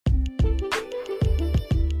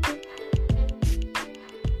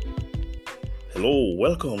Hello,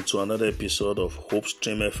 welcome to another episode of Hope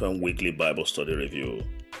Stream FM Weekly Bible Study Review.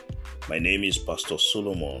 My name is Pastor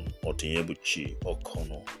Solomon Otinyebuchi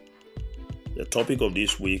Okono. The topic of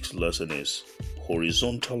this week's lesson is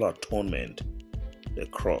Horizontal Atonement, the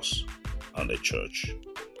Cross, and the Church.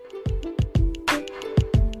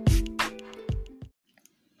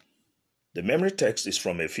 The memory text is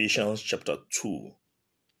from Ephesians chapter 2,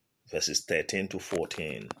 verses 13 to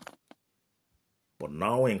 14. But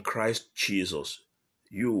now in Christ Jesus,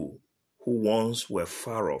 you who once were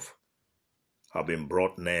far off have been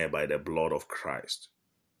brought near by the blood of Christ.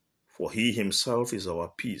 For he himself is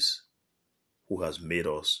our peace, who has made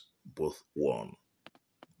us both one.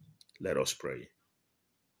 Let us pray.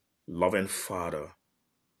 Loving Father,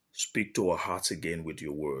 speak to our hearts again with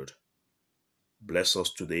your word. Bless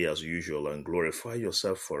us today as usual and glorify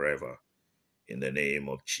yourself forever. In the name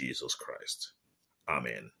of Jesus Christ.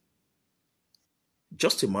 Amen.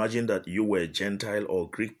 Just imagine that you were a Gentile or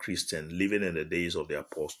Greek Christian living in the days of the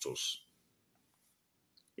apostles.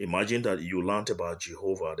 Imagine that you learned about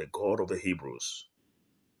Jehovah, the God of the Hebrews.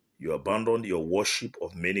 You abandoned your worship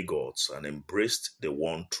of many gods and embraced the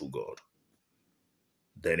one true God.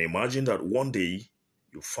 Then imagine that one day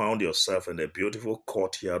you found yourself in the beautiful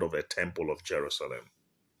courtyard of the Temple of Jerusalem.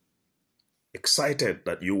 Excited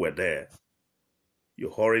that you were there,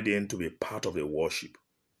 you hurried in to be part of the worship.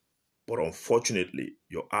 But unfortunately,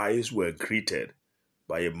 your eyes were greeted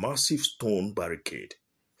by a massive stone barricade,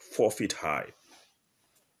 4 feet high,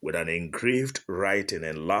 with an engraved writing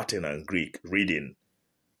in Latin and Greek reading,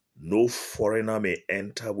 "No foreigner may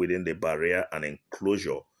enter within the barrier and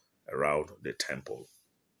enclosure around the temple."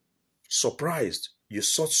 Surprised, you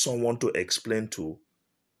sought someone to explain to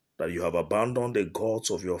that you have abandoned the gods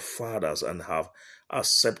of your fathers and have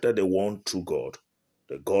accepted the one true God,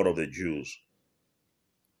 the God of the Jews.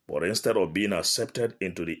 But instead of being accepted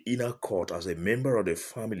into the inner court as a member of the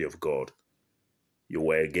family of God, you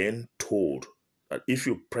were again told that if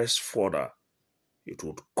you pressed further, it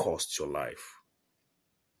would cost your life.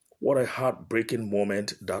 What a heartbreaking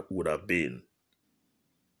moment that would have been.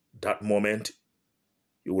 That moment,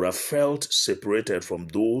 you would have felt separated from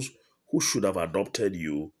those who should have adopted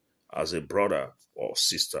you as a brother or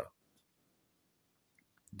sister.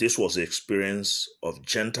 This was the experience of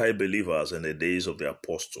Gentile believers in the days of the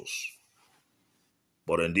apostles.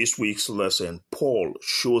 But in this week's lesson, Paul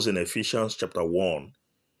shows in Ephesians chapter 1,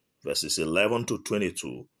 verses 11 to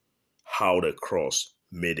 22, how the cross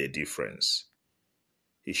made a difference.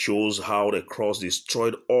 He shows how the cross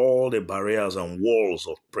destroyed all the barriers and walls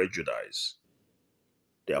of prejudice.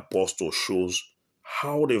 The apostle shows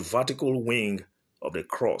how the vertical wing of the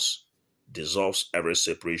cross dissolves every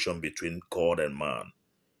separation between God and man,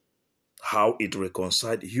 how it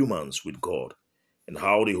reconciled humans with God, and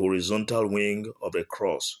how the horizontal wing of the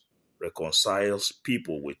cross reconciles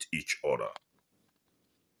people with each other.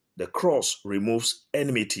 The cross removes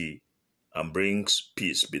enmity and brings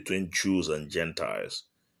peace between Jews and Gentiles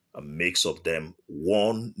and makes of them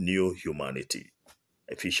one new humanity.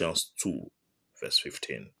 Ephesians 2, verse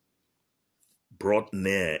 15. Brought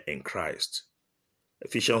near in Christ.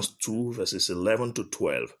 Ephesians 2, verses 11 to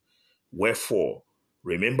 12. Wherefore,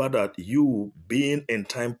 remember that you, being in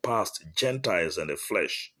time past Gentiles in the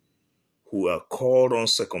flesh, who are called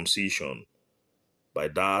uncircumcision, by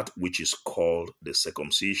that which is called the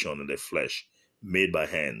circumcision in the flesh, made by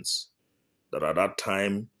hands, that at that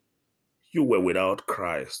time you were without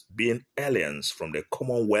Christ, being aliens from the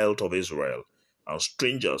commonwealth of Israel, and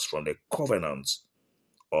strangers from the covenants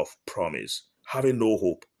of promise, having no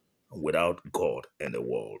hope, and without God in the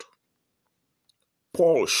world.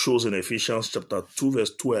 Paul shows in Ephesians chapter 2,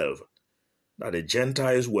 verse 12, that the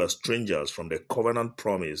Gentiles were strangers from the covenant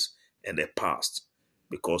promise in the past,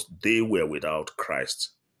 because they were without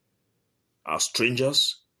Christ. As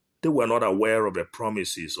strangers, they were not aware of the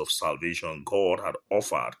promises of salvation God had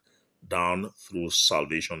offered down through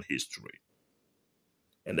salvation history.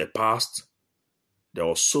 In the past, there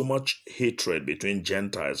was so much hatred between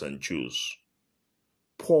Gentiles and Jews.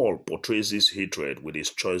 Paul portrays this hatred with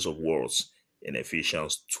his choice of words in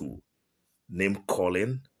Ephesians 2.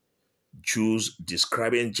 Name-calling, Jews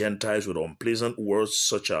describing Gentiles with unpleasant words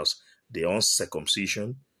such as the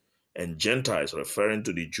uncircumcision, and Gentiles referring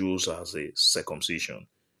to the Jews as a circumcision.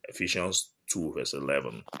 Ephesians 2, verse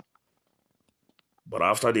 11. But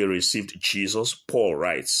after they received Jesus, Paul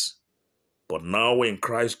writes, "But now in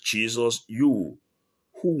Christ Jesus, you,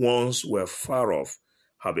 who once were far off,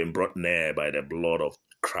 have been brought near by the blood of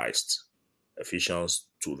Christ." Ephesians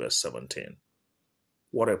 2, verse 17.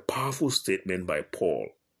 What a powerful statement by Paul.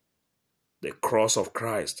 The cross of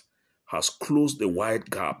Christ has closed the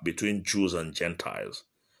wide gap between Jews and Gentiles.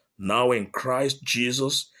 Now in Christ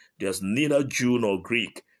Jesus, there's neither Jew nor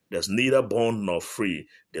Greek, there's neither bond nor free,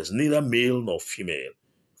 there's neither male nor female,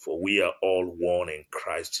 for we are all one in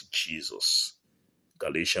Christ Jesus.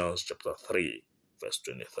 Galatians chapter 3, verse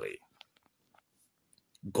 23.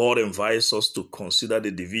 God invites us to consider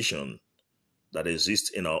the division that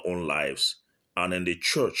exists in our own lives and in the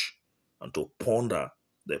church, and to ponder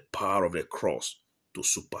the power of the cross to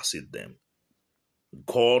supersede them.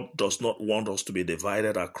 God does not want us to be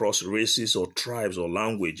divided across races or tribes or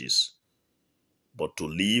languages, but to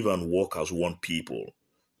live and walk as one people,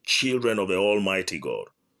 children of the Almighty God,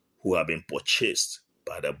 who have been purchased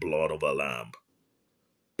by the blood of the Lamb.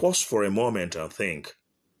 Pause for a moment and think,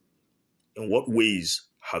 in what ways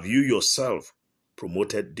have you yourself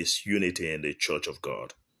promoted disunity in the church of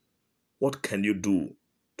God? What can you do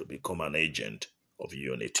to become an agent of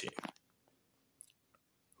unity?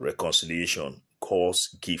 Reconciliation, God's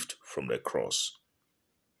gift from the cross.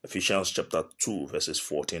 Ephesians chapter 2, verses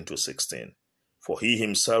 14 to 16. For he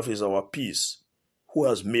himself is our peace, who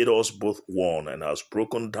has made us both one and has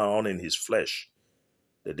broken down in his flesh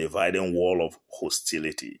the dividing wall of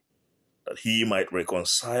hostility, that he might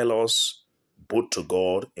reconcile us both to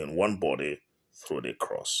God in one body through the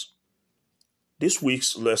cross. This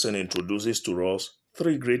week's lesson introduces to us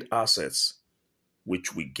three great assets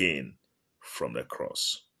which we gain from the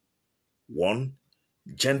cross. 1.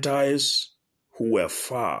 Gentiles who were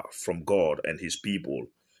far from God and his people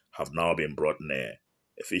have now been brought near.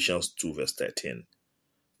 Ephesians 2 verse 13.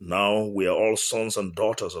 Now we are all sons and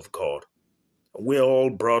daughters of God. We are all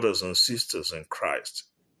brothers and sisters in Christ.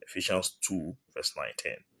 Ephesians 2 verse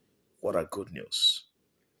 19. What a good news.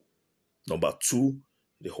 Number 2,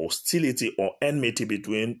 the hostility or enmity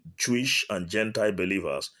between Jewish and Gentile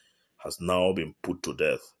believers has now been put to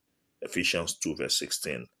death. Ephesians 2 verse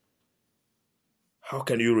 16. How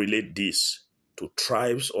can you relate this to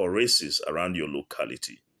tribes or races around your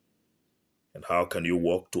locality? And how can you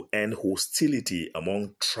work to end hostility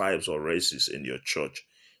among tribes or races in your church,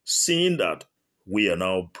 seeing that we are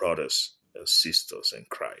now brothers and sisters in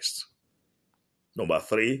Christ? Number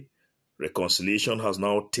 3, reconciliation has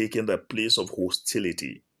now taken the place of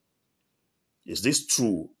hostility. Is this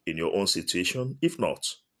true in your own situation? If not,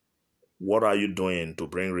 what are you doing to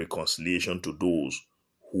bring reconciliation to those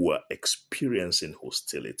who are experiencing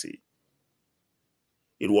hostility?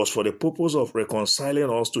 It was for the purpose of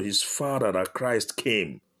reconciling us to his Father that Christ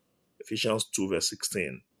came. Ephesians 2 verse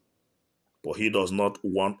 16. But he does not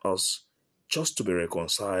want us just to be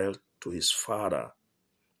reconciled to his Father.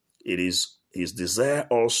 It is his desire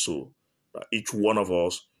also that each one of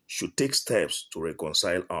us should take steps to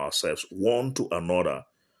reconcile ourselves one to another,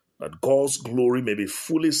 that God's glory may be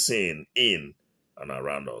fully seen in and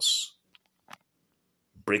around us.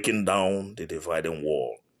 Breaking down the dividing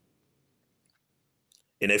wall.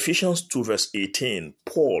 In Ephesians 2 verse 18,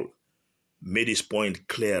 Paul made his point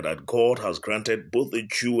clear that God has granted both the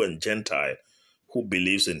Jew and Gentile who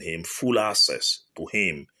believes in him full access to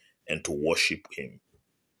him and to worship him.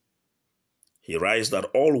 He writes that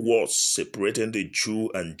all walls separating the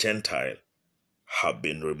Jew and Gentile have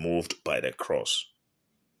been removed by the cross.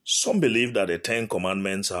 Some believe that the 10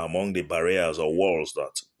 Commandments are among the barriers or walls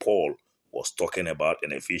that Paul was talking about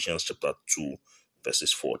in Ephesians chapter 2,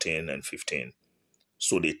 verses 14 and 15.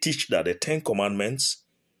 So they teach that the 10 Commandments,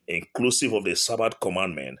 inclusive of the Sabbath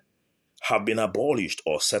commandment, have been abolished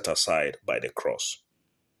or set aside by the cross.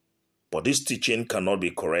 But this teaching cannot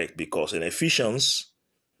be correct because in Ephesians,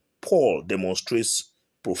 Paul demonstrates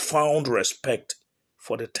profound respect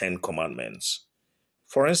for the 10 Commandments.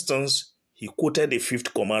 For instance, he quoted the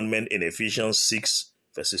 5th commandment in Ephesians 6,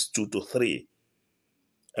 verses 2 to 3,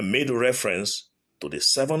 and made reference to the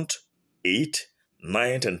 7th, 8th,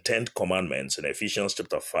 9th, and 10th commandments in Ephesians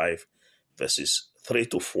chapter 5, verses 3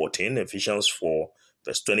 to 14, Ephesians 4,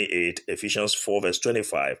 verse 28, Ephesians 4, verse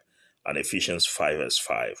 25, and Ephesians 5, verse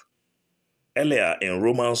 5. Earlier in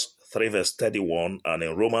Romans 3, verse 31, and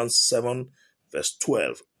in Romans 7, verse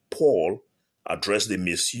 12, Paul addressed the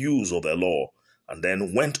misuse of the law and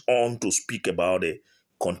then went on to speak about the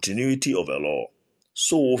continuity of the law.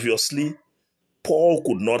 So obviously, Paul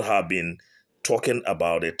could not have been talking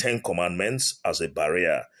about the 10 Commandments as a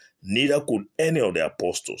barrier, neither could any of the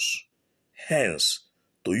apostles. Hence,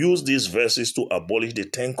 to use these verses to abolish the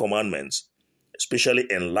 10 Commandments, especially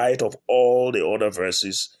in light of all the other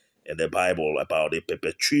verses in the Bible about the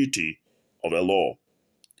perpetuity of the law,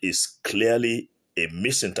 is clearly a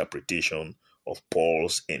misinterpretation of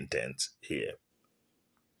Paul's intent here.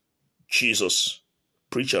 Jesus,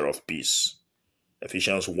 preacher of peace.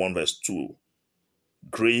 Ephesians 1 verse 2.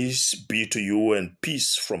 Grace be to you and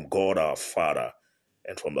peace from God our Father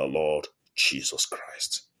and from the Lord Jesus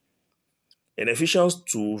Christ. In Ephesians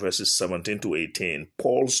 2, verses 17 to 18,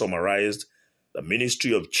 Paul summarized the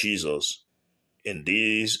ministry of Jesus in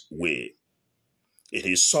this way. In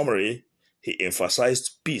his summary, he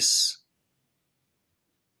emphasized peace.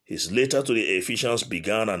 His letter to the Ephesians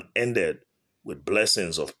began and ended with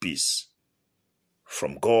blessings of peace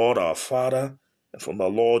from God our Father and from the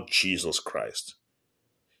Lord Jesus Christ.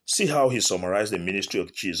 See how he summarized the ministry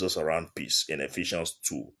of Jesus around peace in Ephesians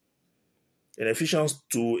 2. In Ephesians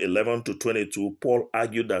 2, 11 to 22, Paul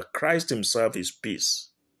argued that Christ himself is peace,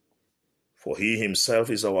 for he himself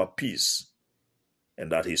is our peace,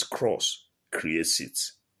 and that his cross creates it.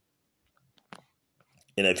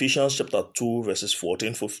 In Ephesians chapter 2, verses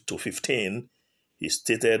 14 to 15, he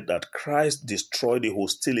stated that Christ destroyed the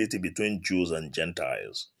hostility between Jews and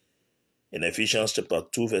Gentiles. In Ephesians chapter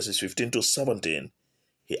 2, verses 15 to 17,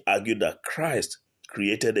 he argued that Christ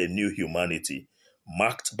created a new humanity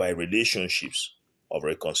marked by relationships of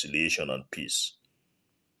reconciliation and peace.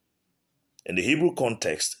 In the Hebrew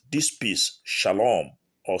context, this peace, shalom,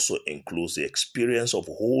 also includes the experience of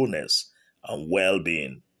wholeness and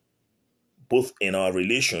well-being, both in our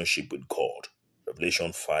relationship with God,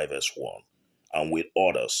 Revelation 5 verse 1, and with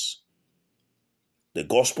others. The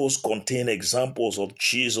Gospels contain examples of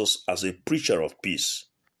Jesus as a preacher of peace.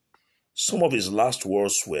 Some of his last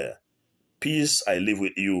words were, "Peace I leave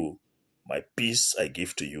with you, my peace I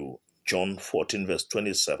give to you." John 14 verse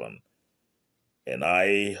 27. "And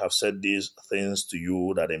I have said these things to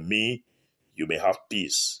you, that in me you may have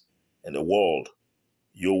peace. In the world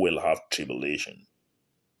you will have tribulation.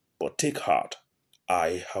 But take heart,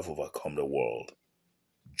 I have overcome the world."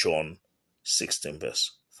 John 16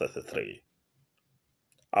 verse 33.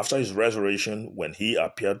 After his resurrection, when he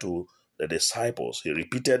appeared to the disciples, he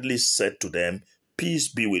repeatedly said to them, "Peace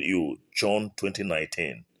be with you." John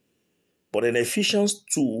 20:19. But in Ephesians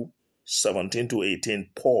 2, 17 to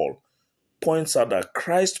 18, Paul points out that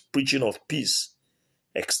Christ's preaching of peace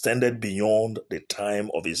extended beyond the time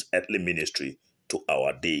of his earthly ministry to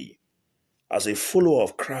our day. As a follower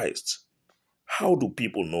of Christ, how do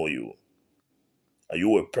people know you? Are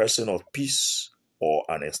you a person of peace or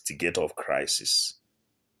an instigator of crisis?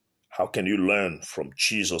 How can you learn from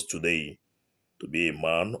Jesus today to be a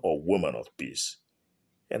man or woman of peace?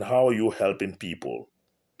 And how are you helping people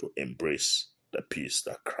to embrace the peace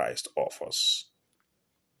that Christ offers?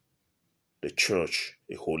 The church,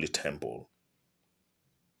 a holy temple.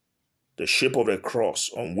 The shape of the cross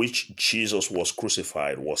on which Jesus was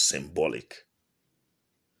crucified was symbolic.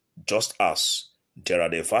 Just as there are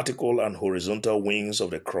the vertical and horizontal wings of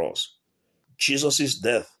the cross, Jesus'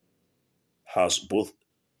 death has both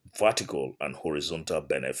vertical and horizontal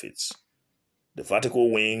benefits. The vertical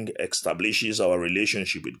wing establishes our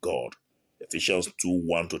relationship with God, Ephesians 2,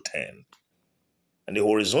 1 to 10. And the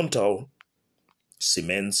horizontal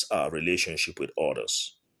cements our relationship with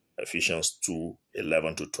others, Ephesians 2,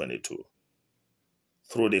 11 to 22.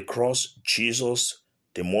 Through the cross, Jesus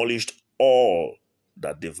demolished all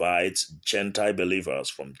that divides Gentile believers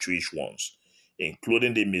from Jewish ones,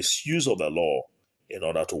 including the misuse of the law in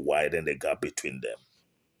order to widen the gap between them,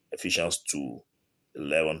 Ephesians 2,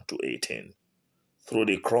 11 to 18. Through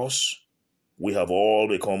the cross, we have all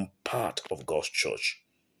become part of God's church,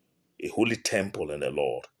 a holy temple in the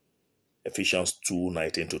Lord, Ephesians 2,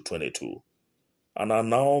 19 to 22, and are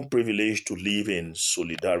now privileged to live in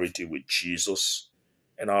solidarity with Jesus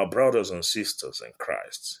and our brothers and sisters in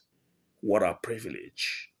Christ. What a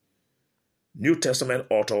privilege. New Testament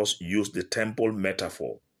authors use the temple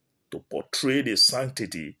metaphor to portray the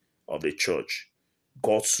sanctity of the church,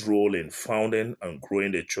 God's role in founding and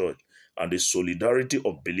growing the church, and the solidarity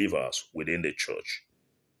of believers within the church.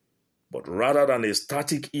 But rather than a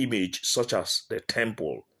static image such as the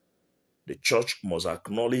temple, the church must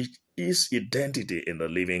acknowledge its identity in the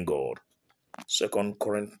living God. 2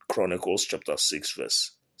 Chronicles chapter 6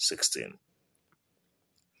 verse 16.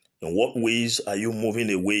 In what ways are you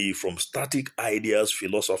moving away from static ideas,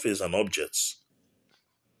 philosophies, and objects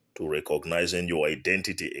to recognizing your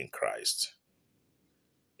identity in Christ?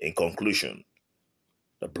 In conclusion,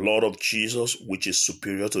 the blood of Jesus, which is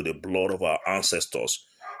superior to the blood of our ancestors,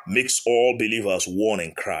 makes all believers one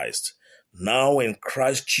in Christ. Now in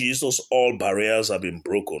Christ Jesus, all barriers have been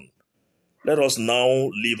broken. Let us now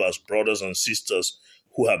live as brothers and sisters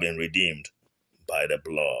who have been redeemed by the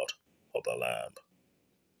blood of the Lamb.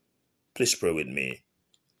 Please pray with me.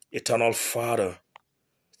 Eternal Father,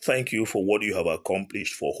 thank you for what you have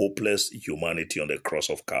accomplished for hopeless humanity on the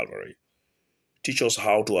cross of Calvary. Teach us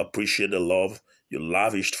how to appreciate the love you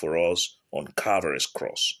lavished for us on Calvary's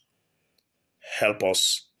cross. Help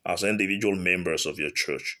us as individual members of your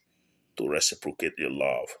church to reciprocate your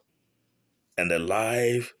love. and the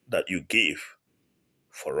life that you gave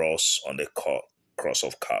for us on the cross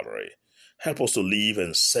of Calvary. Help us to live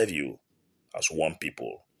and serve you as one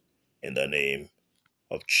people. In the name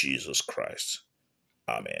of Jesus Christ.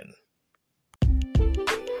 Amen.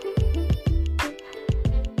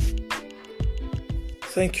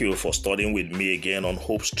 Thank you for studying with me again on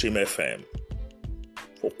Hope Stream FM.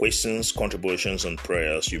 For questions, contributions, and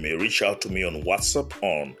prayers, you may reach out to me on WhatsApp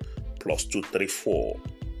on +234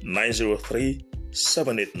 903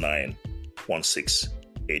 789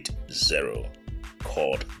 1680.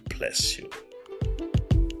 God bless you.